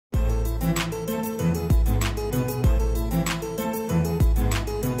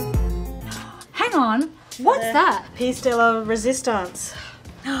What's that? Piece de la resistance.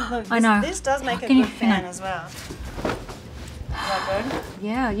 Look, I know. This does make a Can you- good fan as well. Is that good?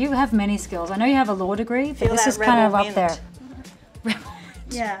 Yeah, you have many skills. I know you have a law degree, but Feel this that is kind of rebel up there. wind.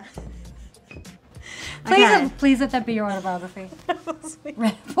 Yeah. Please let that be your autobiography.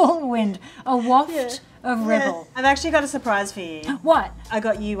 Rebel wind, a waft of rebel. I've actually got a surprise for you. What? I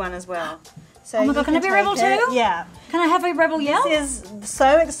got you one as well. So Oh my God, can I be rebel too? Yeah. Can I have a rebel yell? This is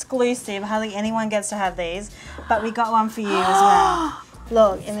so exclusive. Hardly anyone gets to have these, but we got one for you as well.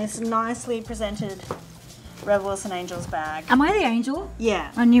 Look, in this nicely presented Rebels and Angels bag. Am I the angel?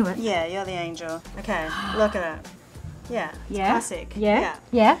 Yeah. I knew it. Yeah, you're the angel. Okay, look at it. Yeah, it's Yeah. classic. Yeah.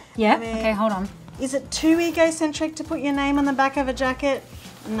 I mean- Okay, hold on. Is it too egocentric to put your name on the back of a jacket?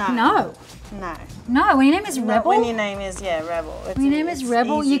 No. No. No. No, when your name is Not Rebel. when your name is, Rebel. When your name is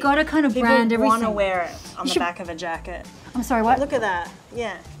Rebel, you gotta kind of brand People want to everything. wear it on the should- back of a jacket. I'm sorry, what? Look at that.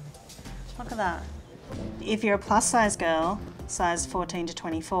 Yeah. Look at that. If you're a plus size girl, size 14 to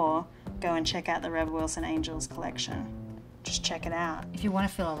 24, go and check out the Rebel Wilson Angels collection. Just check it out. If you want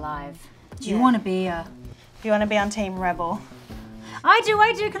to feel alive. Do you Yeah. want to be a... If you want to be on Team Rebel. I do.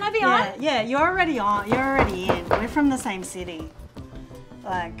 Can I be on? Yeah, you're already on. You're already in. We're from the same city.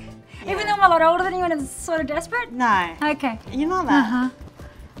 Like, yeah. Even though I'm a lot older than you and I'm sort of desperate? No. Okay. You're not that. Uh-huh.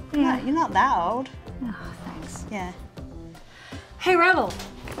 No, you're not that old. Oh, thanks. Yeah. Hey, Rebel.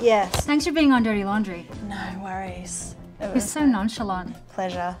 Yes. Thanks for being on Dirty Laundry. No worries. It You're was so nonchalant. a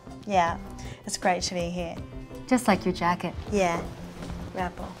pleasure. Yeah. It's great to be here. Just like your jacket. Yeah.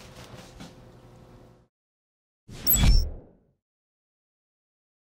 Rebel.